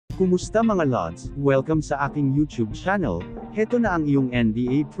Kumusta mga Lods? Welcome sa aking YouTube channel. Heto na ang iyong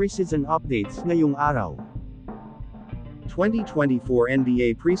NBA preseason updates ngayong araw. 2024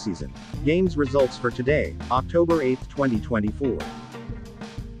 NBA preseason games results for today, October 8, 2024.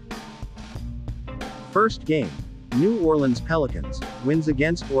 First game, New Orleans Pelicans wins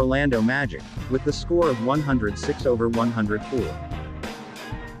against Orlando Magic with the score of 106-104.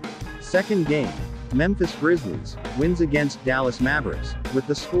 Second game, Memphis Grizzlies wins against Dallas Mavericks with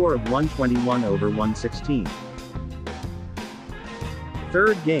the score of 121-116.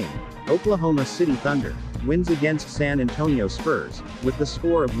 Third game, Oklahoma City Thunder wins against San Antonio Spurs with the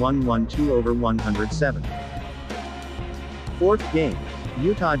score of 112-107. Fourth game,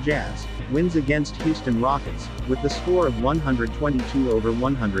 Utah Jazz wins against Houston Rockets with the score of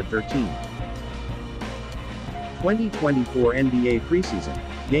 122-113. 2024 NBA preseason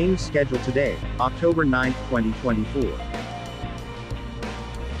games scheduled today, October 9, 2024.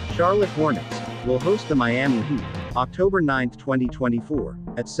 Charlotte Hornets will host the Miami Heat, October 9, 2024,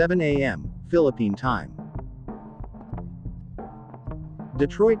 at 7 a.m. Philippine time.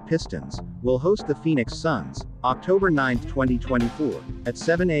 Detroit Pistons will host the Phoenix Suns, October 9, 2024, at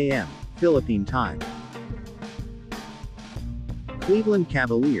 7 a.m. Philippine time. Cleveland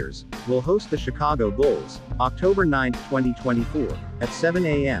Cavaliers will host the Chicago Bulls, October 9, 2024, at 7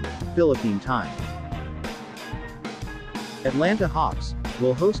 a.m. Philippine time. Atlanta Hawks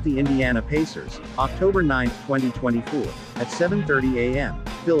will host the Indiana Pacers, October 9, 2024, at 7:30 a.m.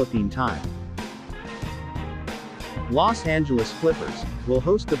 Philippine time. Los Angeles Clippers will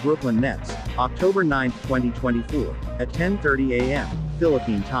host the Brooklyn Nets, October 9, 2024, at 10:30 a.m.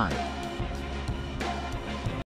 Philippine time.